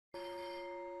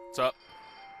What's up?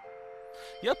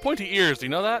 You have pointy ears, do you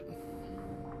know that?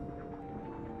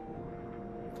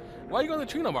 Why are you going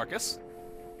to Trino, Marcus?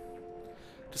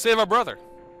 To save our brother.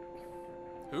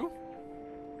 Who?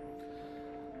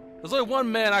 There's only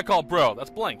one man I call bro, that's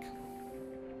Blank.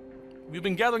 We've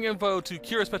been gathering info to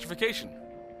cure his petrification.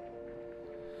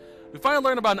 We finally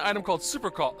learned about an item called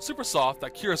Super Soft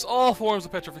that cures all forms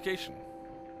of petrification.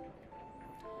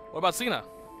 What about Cena?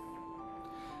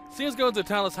 Cena's going to the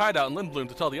townless hideout in Lindblom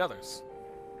to tell the others.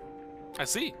 I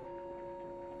see.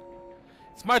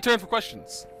 It's my turn for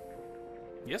questions.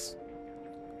 Yes?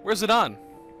 Where's Zidane?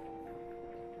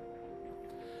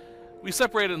 We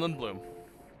separated in Lindblom.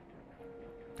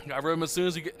 Got rid of him as soon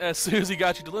as he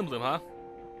got you to Lindblom, huh?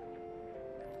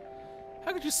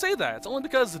 How could you say that? It's only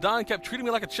because Zidane kept treating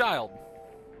me like a child.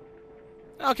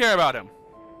 I don't care about him.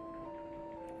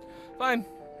 Fine,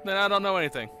 then I don't know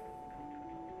anything.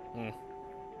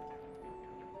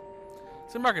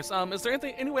 So Marcus, is there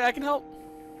any way I can help?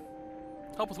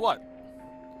 Help with what?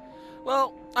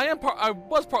 Well, I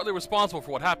was partly responsible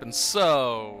for what happened,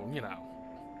 so, you know.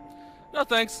 No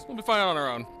thanks, we'll be fine on our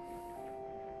own.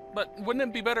 But wouldn't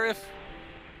it be better if...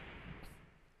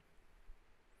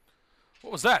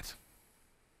 What was that?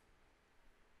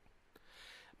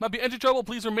 Might be engine trouble,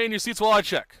 please remain in your seats while I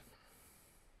check.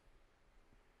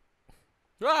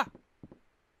 Ah!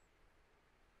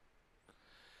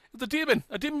 It's a demon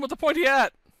with a pointy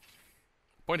hat!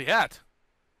 Pointy hat?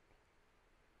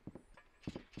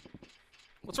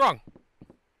 What's wrong?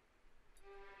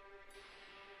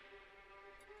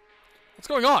 What's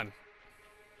going on?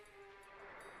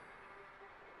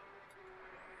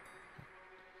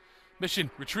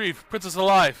 Mission, retrieve, princess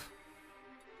alive.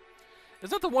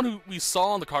 Is that the one who we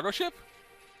saw on the cargo ship?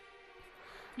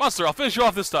 Monster, I'll finish you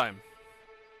off this time.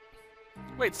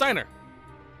 Wait, Steiner.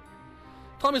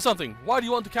 Tell me something. Why do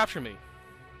you want to capture me?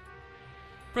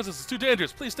 Princess, it's too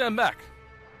dangerous. Please stand back.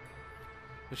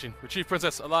 Mission, retrieve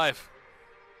princess alive.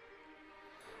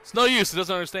 It's no use. It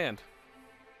doesn't understand.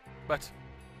 But...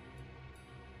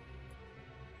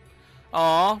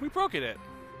 Aw, we broke it.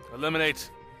 Eliminate.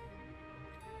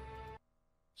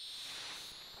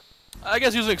 I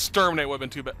guess using exterminate would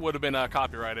have been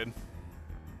copyrighted.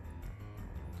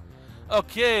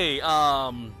 Okay,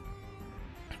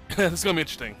 this is gonna be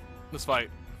interesting. This fight.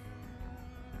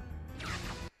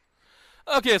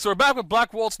 Okay, so we're back with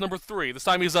Black Waltz number 3. This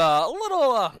time he's a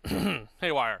little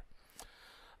haywire.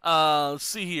 Let's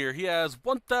see here. He has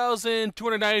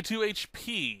 1,292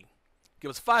 HP.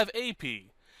 Give us 5 AP.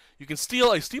 You can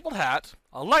steal a steepled hat,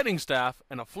 a lightning staff,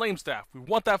 and a flame staff. We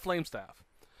want that flame staff.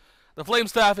 The flame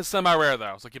staff is semi-rare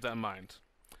though, so keep that in mind.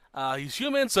 He's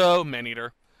human, so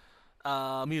man-eater.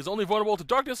 He is only vulnerable to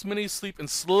darkness, mini, sleep, and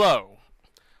slow.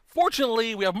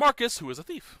 Fortunately, we have Marcus, who is a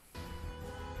thief.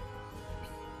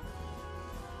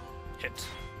 Hit.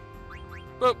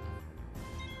 Boop.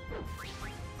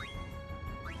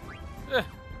 Couldn't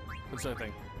say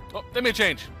anything. Oh, they made a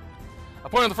change. I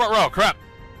point in the front row. Crap.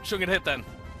 Shouldn't get hit then.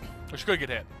 Or she could get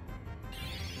hit.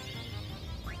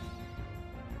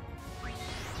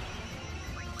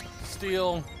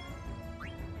 Steal.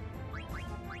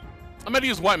 I'm gonna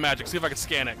use white magic, see if I can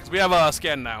scan it, because we have a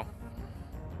scan now.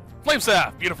 Flame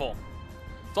staff, beautiful.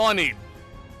 That's all I need.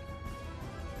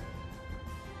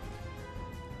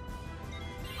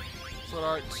 Sword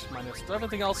art, minus. Do I have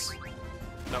anything else?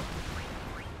 No.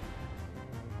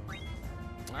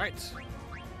 Alright.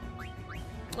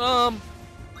 I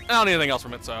don't need anything else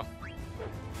from it, so.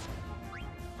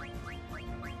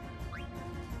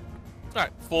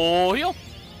 Alright, full heal.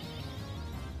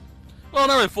 Well,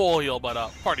 not really full heal, but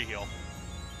party heal.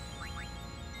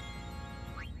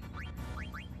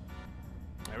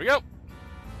 There we go.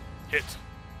 Hit.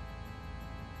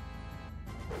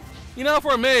 You know,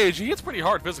 for a mage, he hits pretty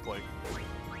hard physically.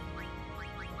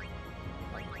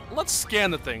 Let's scan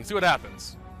the thing, see what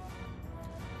happens.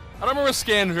 I don't remember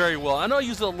scan very well. I know I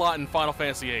used it a lot in Final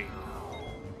Fantasy VIII.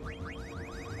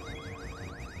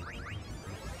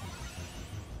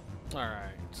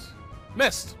 Alright.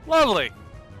 Missed! Lovely!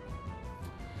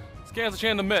 Scans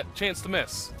a chance to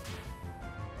miss.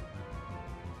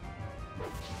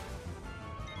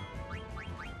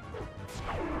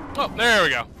 Oh, there we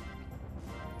go.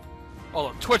 Oh,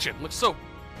 look, twitching. Looks so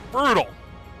brutal.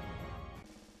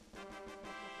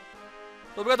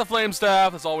 So we got the flame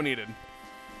staff. That's all we needed.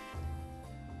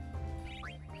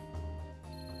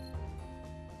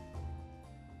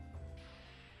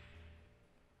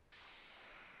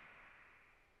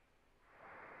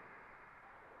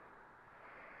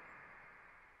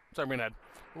 Sorry, Greenhead.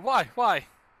 Why? Why?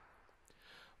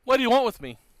 What do you want with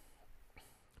me?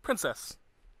 Princess.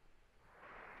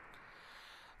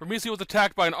 Vermisia was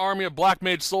attacked by an army of black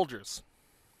mage soldiers.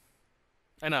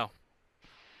 I know.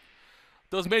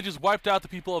 Those mages wiped out the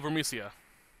people of Vermisia.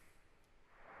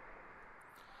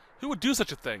 Who would do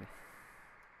such a thing?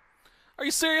 Are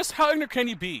you serious? How ignorant can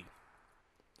you be?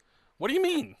 What do you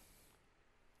mean?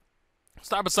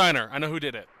 Stop a signer. I know who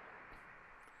did it.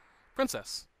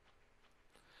 Princess.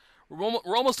 We're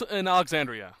almost in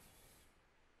Alexandria.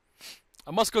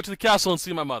 I must go to the castle and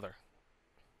see my mother.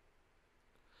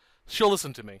 She'll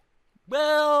listen to me.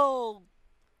 Well...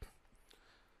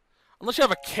 Unless you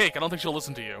have a cake, I don't think she'll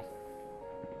listen to you.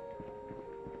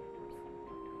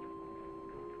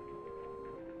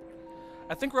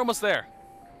 I think we're almost there.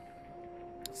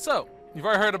 So, you've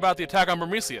already heard about the attack on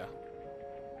Vermisia.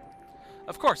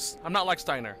 Of course, I'm not like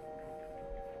Steiner.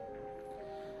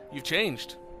 You've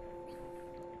changed.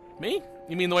 Me?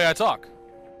 You mean the way I talk?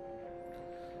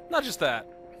 Not just that.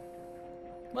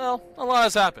 Well, a lot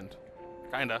has happened.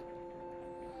 Kinda.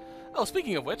 Oh,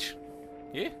 speaking of which.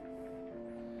 Yeah?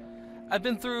 I've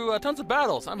been through tons of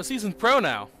battles. I'm a seasoned pro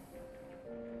now.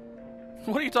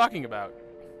 What are you talking about?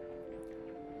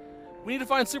 We need to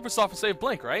find Supersoft and save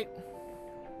Blink, right?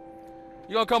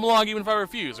 You gonna come along even if I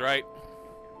refuse, right?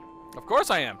 Of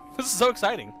course I am. This is so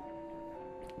exciting.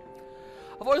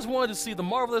 I've always wanted to see the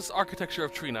marvelous architecture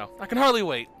of Trino. I can hardly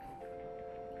wait.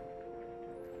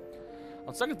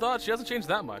 On second thought, she hasn't changed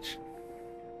that much.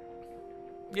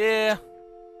 Yeah.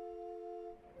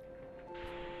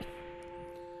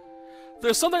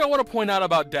 There's something I want to point out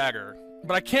about Dagger,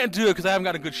 but I can't do it because I haven't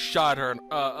got a good shot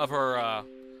of her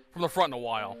from the front in a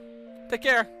while. Take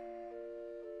care.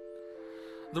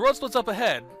 The road splits up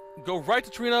ahead. Go right to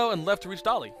Trino and left to reach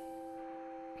Dolly.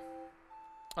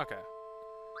 Okay.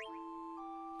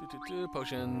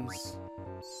 Potions.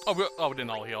 Oh, we didn't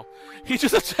all heal. He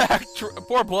just attacked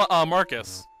poor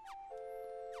Marcus.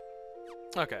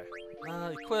 Okay.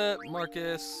 Equip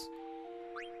Marcus.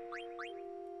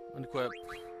 Unequip.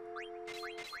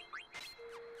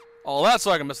 All that so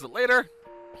I can miss it later.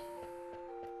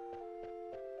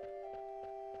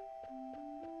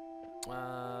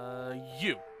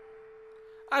 You.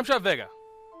 I'm Chef Vega.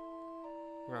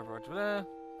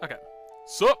 Okay.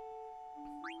 So.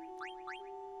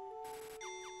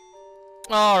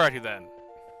 Alrighty then.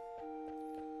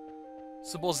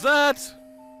 Simple as that.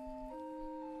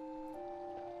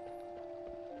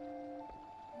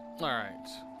 Alright.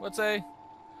 Let's say.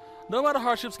 No amount of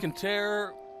hardships can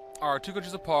tear our two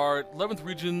countries apart. 11th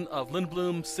region of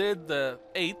Lindblom, Sid the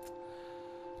 8th.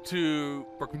 To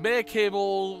Berkmea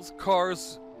cables,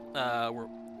 cars. We're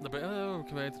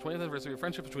commemorating the 20th anniversary of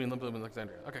friendship between Lindblom and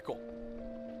Alexandria. Okay, cool.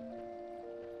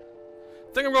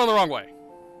 Think I'm going the wrong way.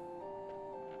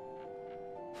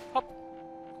 Hop.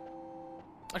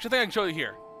 Actually, I think I can show you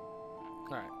here.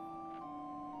 Alright.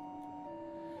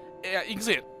 Yeah, you can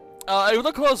see it. If you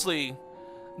look closely,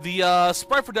 the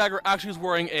sprite for Dagger actually is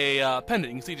wearing a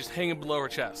pendant. You can see it just hanging below her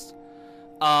chest.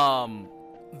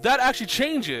 That actually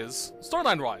changes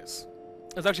storyline-wise.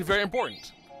 It's actually very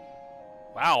important.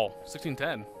 Wow,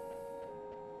 1610.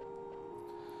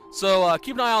 So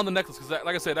keep an eye on the necklace, because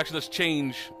like I said, it actually does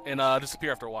change and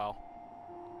disappear after a while.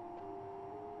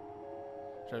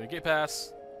 Show me gate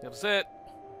pass. Yep, that's it.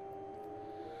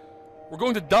 We're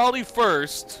going to Dolly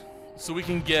first, so we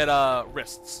can get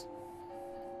wrists.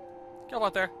 Get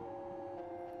out there.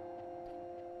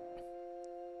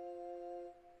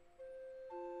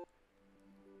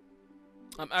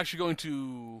 I'm actually going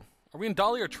to... Are we in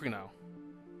Dolly or Trino?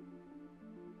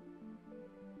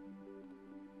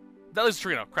 That is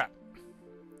Trino. Crap.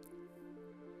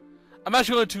 I'm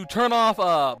actually going to turn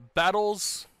off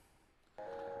battles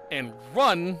and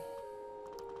run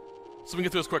so we can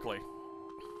get through this quickly.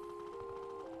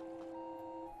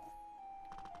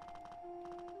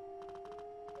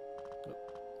 Oh,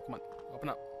 come on. Open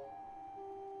up.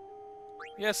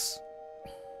 Yes.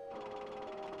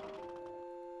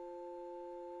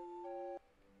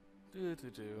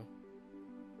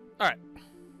 Alright.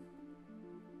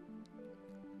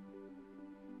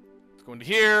 Let's go into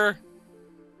here.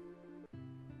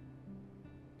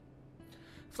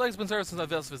 Flag's been served since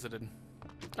I've last visited.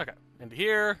 Okay. Into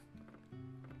here.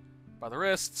 By the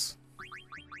wrists.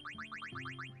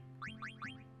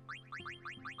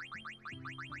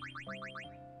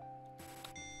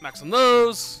 Max on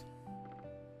those.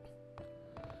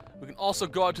 We can also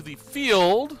go out to the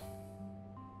field.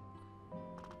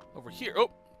 Over here. Oh,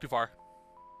 too far.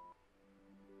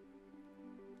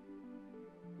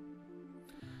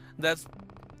 That's...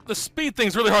 The speed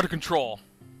thing's really hard to control.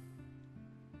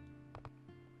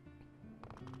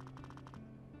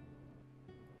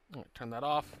 Right, turn that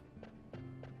off.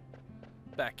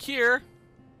 Back here.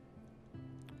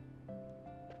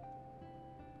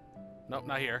 Nope,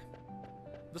 not here.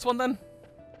 This one then?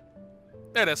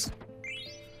 There it is.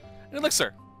 An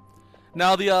elixir.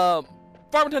 Now the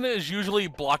farm attendant is usually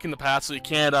blocking the path so you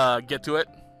can't get to it.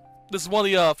 This is one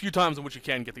of the few times in which you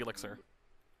can get the elixir.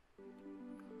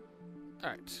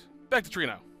 Alright, back to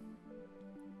Trino.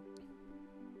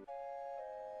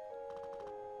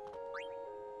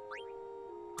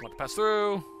 Want to pass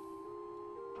through.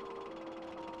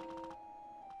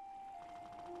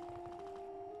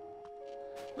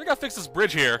 We gotta fix this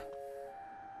bridge here.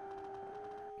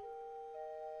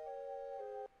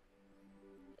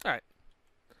 Alright.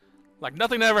 Like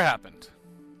nothing ever happened.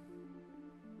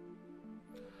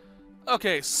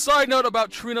 Okay, side note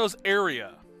about Trino's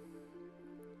area.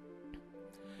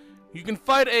 You can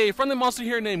fight a friendly monster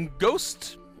here named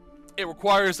Ghost. It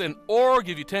requires an ore,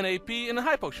 give you 10 AP, and a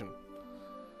high potion.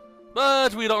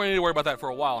 But we don't really need to worry about that for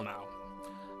a while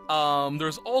now.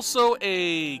 There's also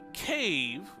a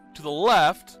cave to the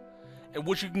left, in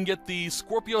which you can get the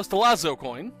Scorpio Stelazzo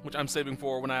coin, which I'm saving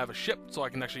for when I have a ship, so I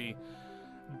can actually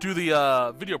do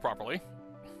the video properly.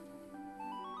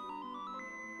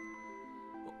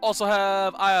 Also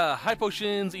have high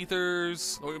potions,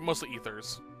 ethers, or mostly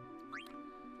ethers,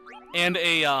 and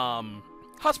a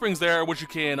hot springs there, which you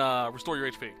can restore your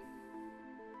HP.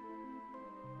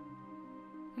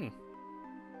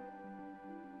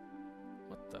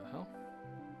 What the hell?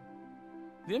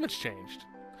 The image changed.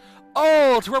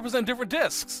 Oh, to represent different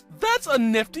discs. That's a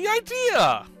nifty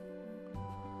idea.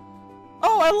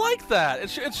 Oh, I like that. It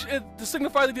to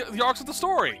signify the arcs of the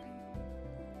story.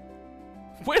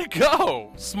 Way to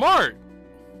go! Smart!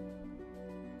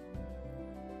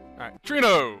 Alright,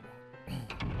 Trino!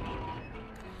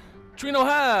 Trino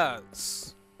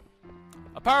has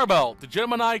a power belt, the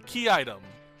Gemini key item,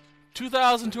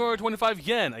 2,225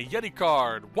 yen, a Yeti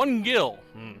card, 1 gil.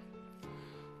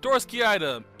 Doris key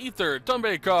item, Ether,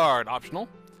 Dunbay card, optional,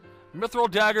 Mithril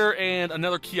dagger, and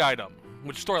another key item,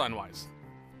 which storyline-wise.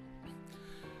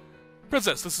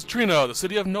 Princess, this is Trino, the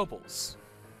city of nobles.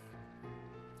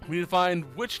 We need to find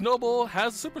which noble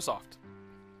has the super soft.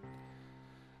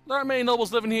 There aren't many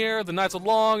nobles living here, the nights are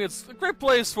long, it's a great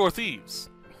place for thieves.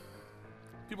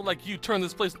 People like you turn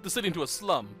the city into a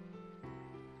slum.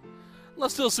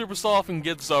 Let's steal super soft and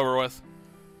get this over with.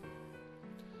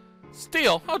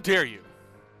 Steal? How dare you?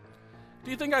 Do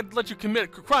you think I'd let you commit a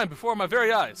crime before my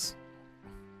very eyes?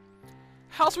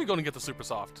 How's we going to get the super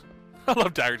soft? I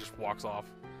love Dagger just walks off.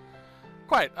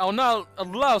 Quiet, I will not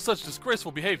allow such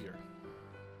disgraceful behavior.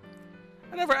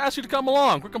 I never asked you to come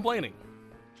along, quit complaining.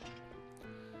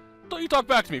 Don't you talk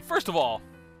back to me, first of all.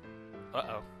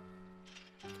 Uh-oh.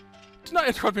 Do not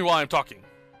interrupt me while I'm talking.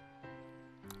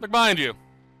 Look behind you.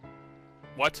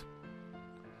 What?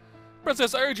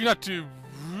 Princess, I urge you not to...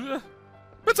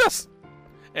 Princess!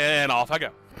 And off I go.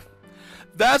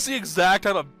 That's the exact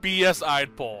type of BS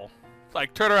I'd pull.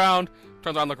 Like, turn around,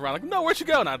 turns around, look around, like, no, where'd she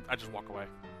go? And I just walk away.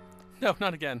 No,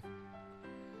 not again.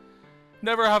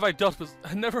 Never have I dealt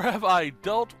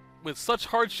with such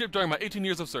hardship during my 18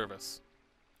 years of service.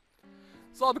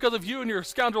 It's all because of you and your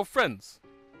scoundrel friends.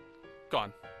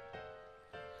 Gone.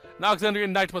 Now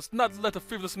Alexandrian Knight must not let the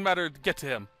frivolous matter get to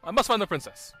him. I must find the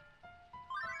princess.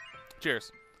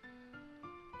 Cheers.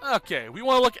 Okay, we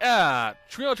want to look at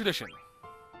Trino Tradition.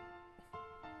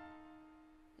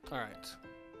 Alright.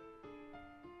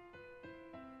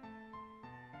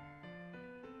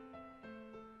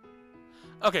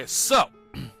 Okay, so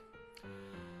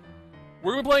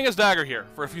we're going to be playing as Dagger here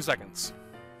for a few seconds.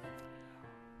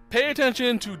 Pay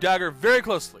attention to Dagger very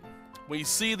closely. When you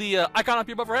see the icon up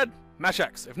here above her head, mash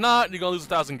X. If not, you're going to lose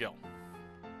 1,000 gil.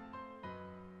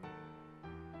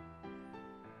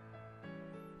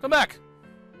 Come back!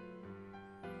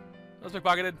 That was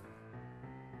pickpocketed.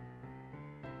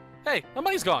 Hey, my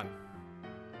money's gone.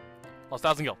 Lost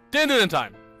 1,000 gil. Didn't do it in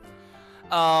time.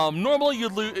 Normally,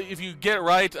 you'd lose if you get it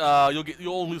right.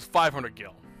 You'll lose 500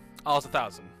 gil. I lost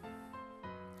 1,000.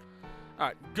 All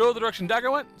right, go the direction Dagger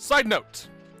went. Side note: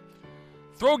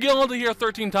 throw gil into here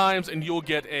 13 times, and you'll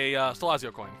get a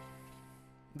Stelazzo coin.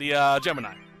 The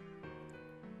Gemini.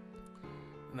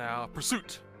 Now,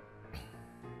 pursuit.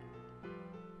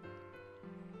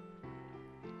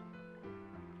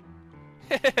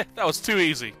 That was too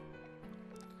easy.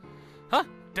 Huh?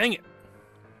 Dang it.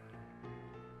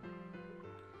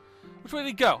 Which way did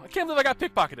he go? I can't believe I got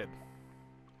pickpocketed.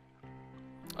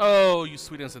 Oh, you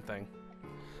sweet innocent thing.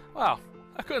 Wow,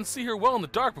 I couldn't see her well in the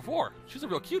dark before. She's a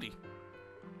real cutie.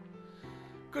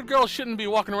 Good girls shouldn't be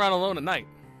walking around alone at night.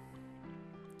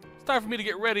 It's time for me to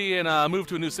get ready and move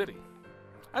to a new city.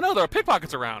 I know there are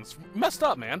pickpockets around. It's messed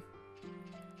up, man.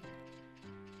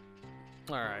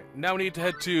 Alright, now we need to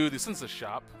head to the census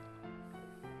shop.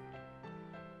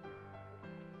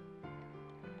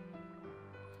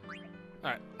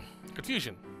 Alright.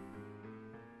 Confusion.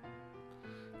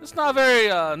 It's not a very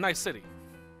nice city.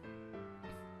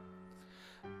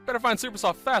 Better find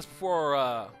Supersoft fast before,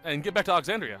 and get back to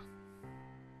Alexandria.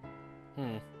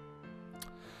 Maybe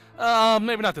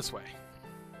not this way.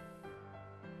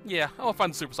 Yeah, I'll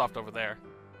find the Supersoft over there.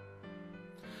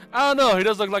 I don't know, he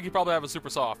does look like he probably have a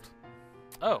Supersoft.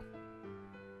 Oh.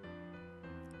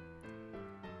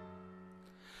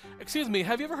 Excuse me,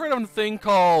 have you ever heard of a thing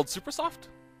called Supersoft?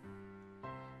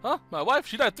 Huh? My wife,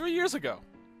 she died 3 years ago.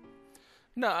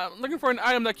 No, I'm looking for an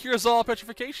item that cures all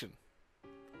petrification.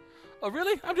 Oh,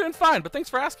 really? I'm doing fine, but thanks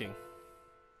for asking.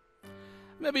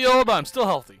 Maybe old, but I'm still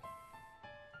healthy.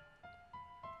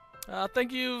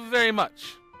 Thank you very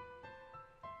much.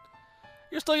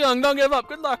 You're still young, don't give up,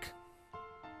 good luck.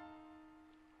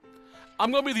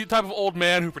 I'm gonna be the type of old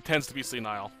man who pretends to be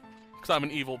senile. Because I'm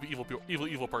an evil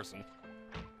person.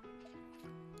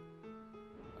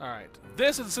 Alright,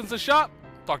 this is the Citizen's shop.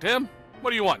 Talk to him. What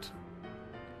do you want?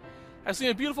 I've seen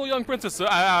a beautiful young princess,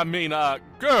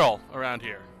 girl around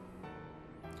here.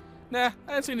 Nah,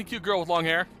 I didn't see any cute girl with long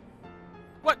hair.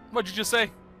 What? What'd you just say?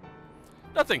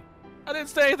 Nothing. I didn't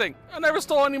say anything. I never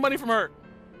stole any money from her.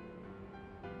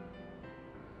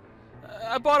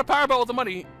 I bought a power belt with the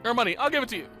money. I'll give it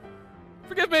to you.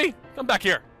 Forgive me. Come back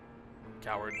here.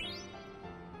 Coward.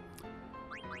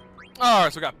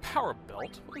 Alright, so we got power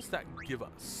belt. What does that give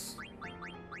us?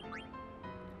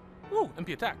 Ooh,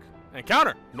 MP attack. And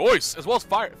counter. Noise. As well as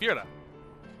fire. Fear.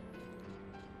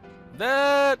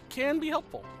 That can be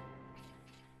helpful.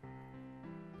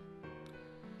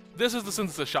 This is the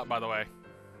synthesis shop, by the way.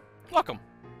 Welcome.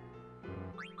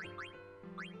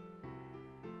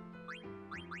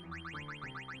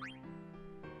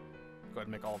 Go ahead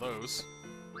and make all those.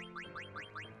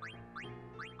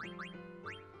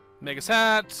 Mega's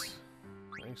hat.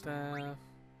 Ring staff.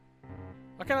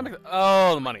 Why can't I make the...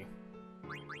 Oh, the money.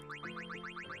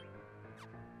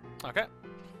 Okay.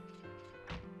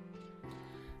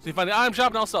 So you find the item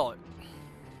shop and I'll sell it.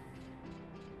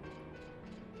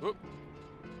 Oop.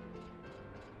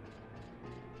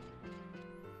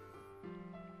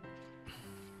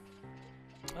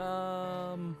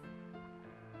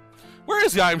 Where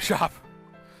is the item shop?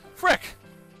 Frick!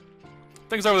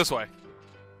 Things over this way.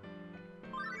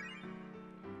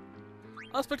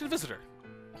 Unexpected visitor.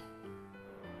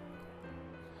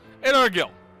 800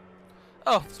 gil.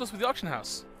 Oh, this must be the auction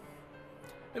house.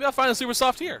 Maybe I'll find a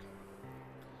Supersoft here.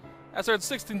 That's at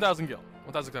 16,000 gil.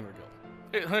 1,600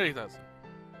 gil. 880,000.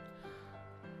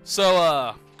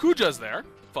 So, Kuja's there.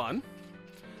 Fun.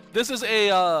 This is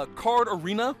a card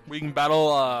arena where you can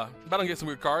battle and get some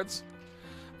weird cards.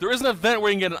 There is an event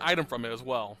where you can get an item from it as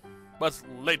well, but it's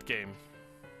late game.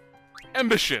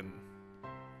 Ambition.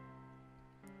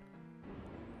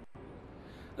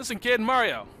 Listen, kid,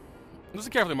 Mario.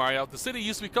 Listen carefully, Mario. The city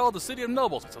used to be called the City of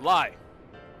Nobles. It's a lie.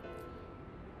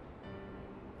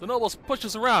 The nobles pushed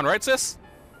us around, right, sis?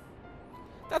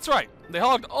 That's right. They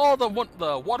hogged all the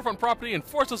waterfront property and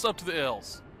forced us up to the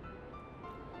hills.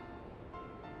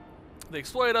 They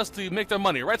exploited us to make their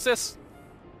money, right, sis?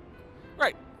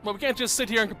 Right. But we can't just sit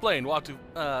here and complain. We'll have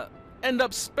to end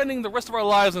up spending the rest of our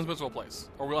lives in this miserable place.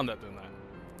 Or we'll end up doing that.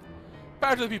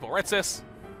 Power to the people, right, sis?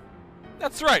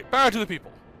 That's right. Power to the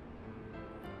people.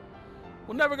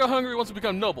 We'll never go hungry once we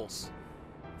become nobles.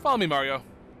 Follow me, Mario.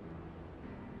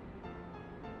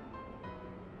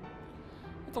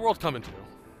 What's the world coming to?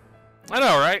 I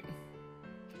know, right?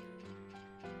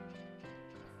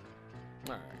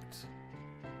 Alright.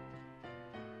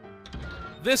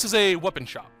 This is a weapon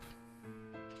shop.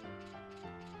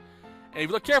 And if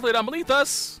you look carefully down beneath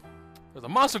us, there's a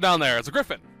monster down there. It's a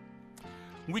griffin.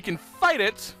 We can fight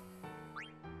it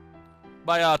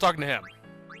by talking to him.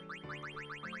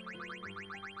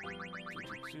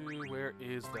 Where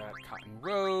is that cotton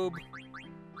robe?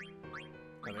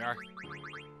 There they are.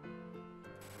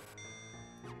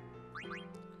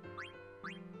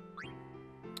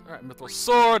 Alright, mithril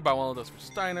sword. Buy one of those for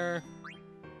Steiner.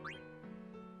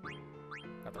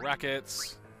 Got the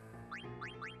rackets.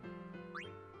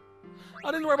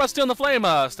 I didn't worry about stealing the flame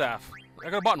staff. I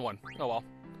could have bought one. Oh well.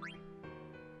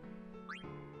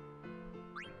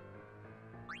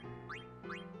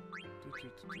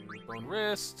 Bone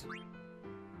wrist.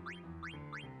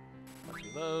 Got two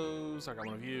of those. I got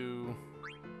one of you.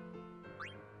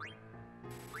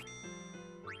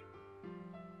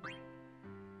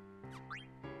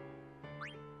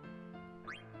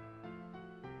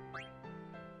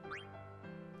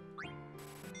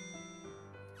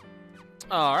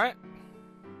 All right.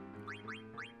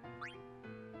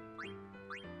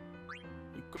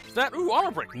 That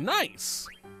armor break, nice.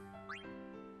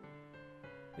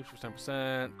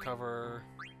 10% cover.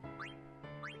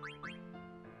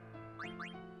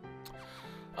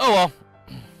 Oh well.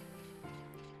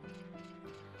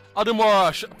 I'll do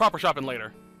more proper shopping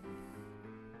later.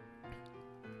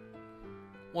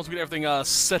 Once we get everything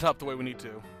set up the way we need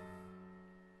to.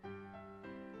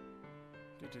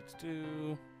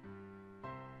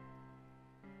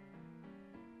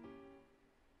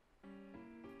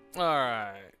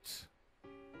 Alright.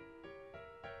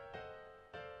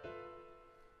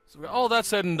 So we got all that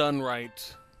said and done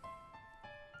right.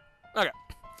 Okay.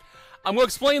 I'm going to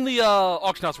explain the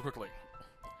auction house real quickly.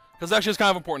 Because actually it's kind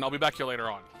of important. I'll be back here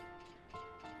later on.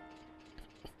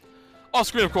 Off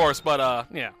screen, of course, but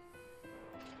yeah.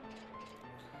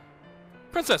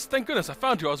 Princess, thank goodness I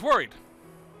found you. I was worried.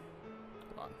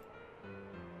 Hold on.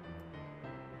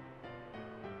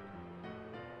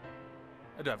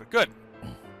 I do have it. Good.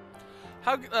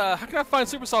 How can I find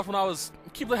Supersoft when I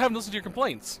keep having to listen to your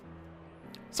complaints?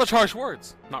 Such harsh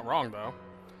words. Not wrong, though.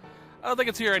 I don't think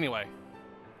it's here anyway.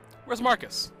 Where's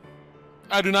Marcus?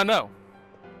 I do not know.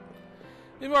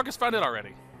 Maybe Marcus found it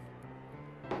already.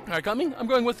 Alright, coming? I'm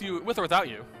going with you, with or without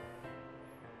you.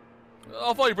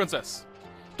 I'll follow you, Princess.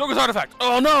 Doga's artifact!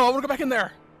 Oh no, I want to go back in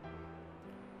there!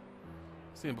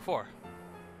 Seen him before.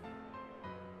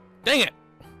 Dang it!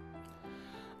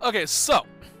 Okay, so,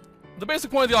 the basic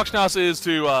point of the auction house is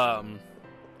to,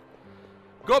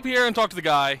 go up here and talk to the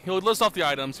guy. He'll list off the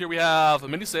items. Here we have a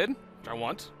mini Sid, which I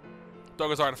want.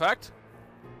 Doga's artifact.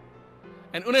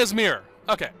 And Une's mirror.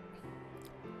 Okay.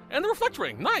 And the reflect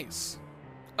ring. Nice.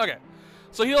 Okay.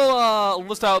 So he'll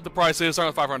list out the prices, starting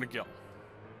with 500 gil.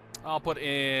 I'll put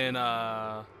in,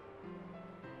 well,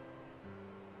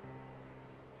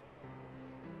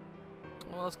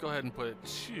 let's go ahead and put it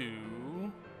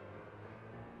to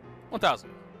 1,000.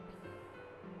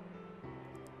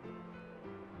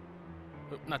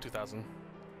 Not 2,000.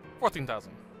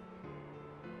 14,000.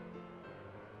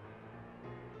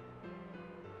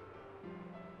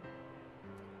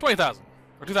 20,000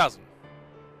 or 2,000.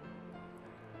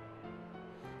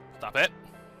 Stop it.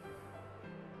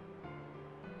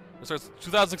 This starts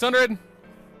 2,600.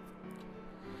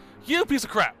 You piece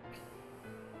of crap.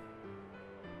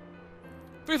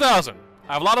 3,000.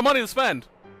 I have a lot of money to spend.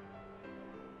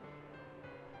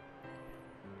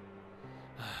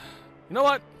 You know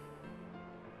what?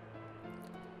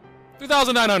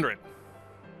 3,900.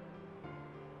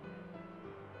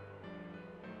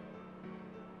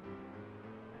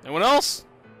 Anyone else?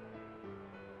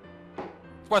 That's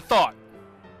what I thought.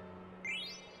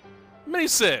 Mini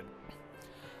Sid.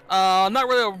 Not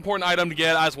really an important item to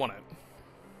get. I just want it.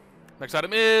 Next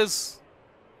item is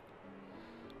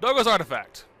Doga's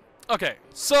artifact. Okay,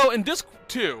 so in disc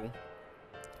 2,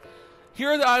 here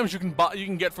are the items you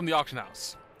can get from the auction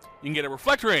house. You can get a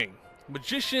reflect ring,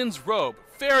 magician's robe,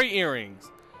 fairy earrings,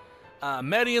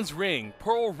 Median's ring,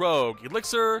 pearl rogue,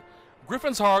 elixir,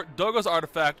 Griffin's heart, Doga's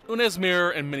artifact, Une's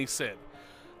mirror, and mini Sid.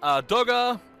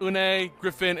 Doga, Une,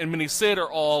 Griffin, and mini Sid are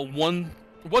all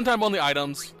one-time only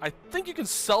items. I think you can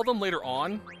sell them later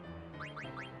on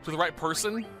to the right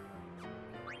person,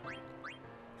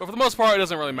 but for the most part, it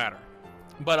doesn't really matter.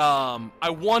 But I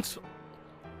want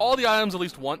all the items at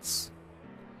least once.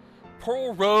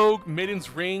 Pearl Rogue, Maiden's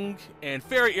Ring, and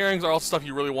Fairy Earrings are all stuff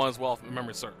you really want as well, if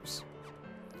memory serves.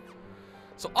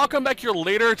 So I'll come back here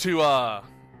later to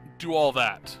do all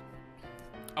that.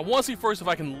 I want to see first if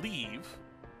I can leave,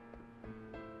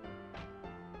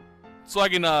 so I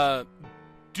can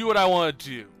do what I want to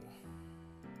do.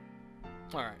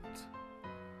 All right.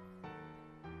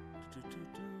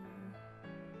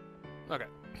 Okay.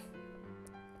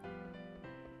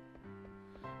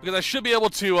 Because I should be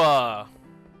able to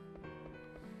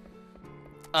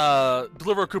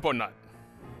deliver a coupon nut.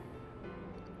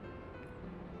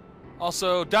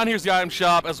 Also, down here's the item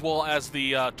shop as well as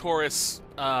the Taurus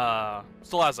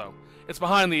Stilazzo. It's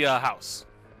behind the house.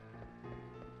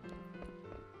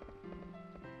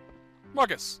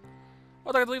 Marcus,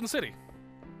 why do I have to leave the city?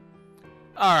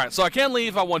 Alright, so I can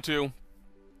leave if I want to.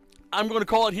 I'm going to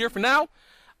call it here for now.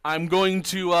 I'm going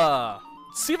to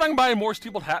see if I can buy more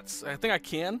steepled hats. I think I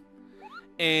can.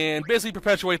 And basically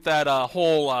perpetuate that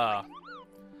whole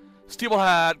steeple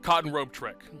hat cotton robe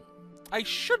trick. I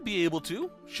should be able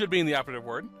to. Should be in the operative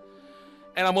word.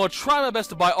 And I'm going to try my best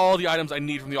to buy all the items I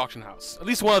need from the auction house. At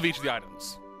least one of each of the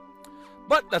items.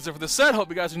 But that's it for this set. Hope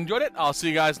you guys enjoyed it. I'll see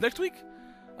you guys next week.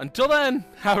 Until then,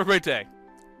 have a great day.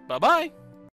 Bye-bye.